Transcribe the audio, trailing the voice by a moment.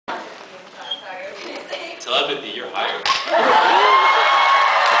Telepathy, you're hired.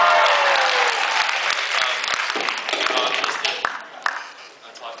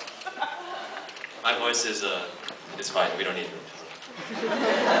 My voice is fine. We don't need it.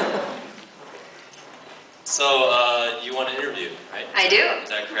 So, you want an interview, right? I do. Is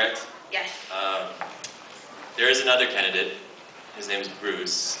that correct? Yes. There is another candidate. His name is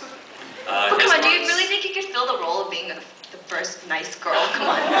Bruce. Oh, come on, do you really think you could fill the role of being the first nice girl? Come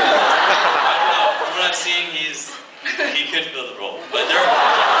on. I don't know. From what I've seen, he could fill the role. But there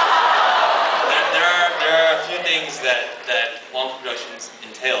are a few things that Wong Fu Productions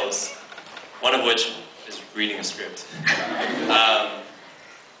entails. One of which is reading a script.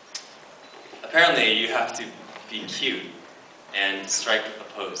 Apparently, you have to be cute and strike a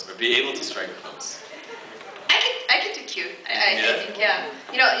pose, or be able to strike a pose. I can do cute. I think, yeah.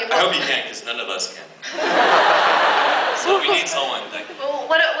 You know, I hope you can, because none of us can. So we need someone that can. Well,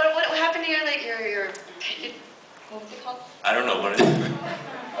 what happened to your what was it called? I don't know what it is.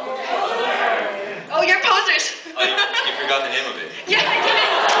 Oh, your posers. Oh, you forgot the name of it. Yeah, I did.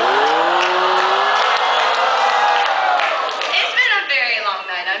 It's been a very long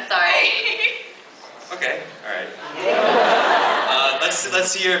night. I'm sorry. Okay, all right.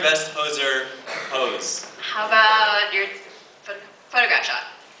 Let's see your best poser pose. How about your photograph shot?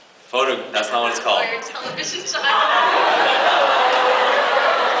 That's not what it's called. Or your television shot?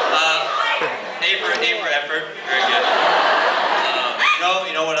 A for effort. Very good.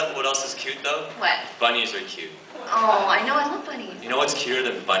 You know what else is cute though? What? Bunnies are cute. Oh, I know. I love bunnies. You know what's cuter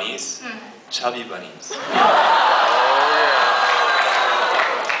than bunnies? Chubby bunnies. I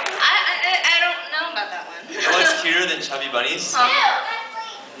don't know about that one. You know what's cuter than chubby bunnies?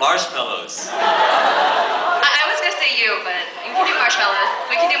 Marshmallows. I was gonna say you, but you can do marshmallows.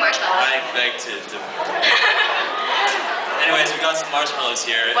 We can do marshmallows. I beg to differ. Anyways, we got some marshmallows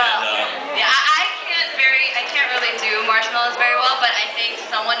here. Well, and, yeah, I can't really do marshmallows very well, but I think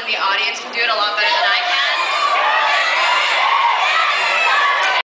someone in the audience can do it a lot better than I can.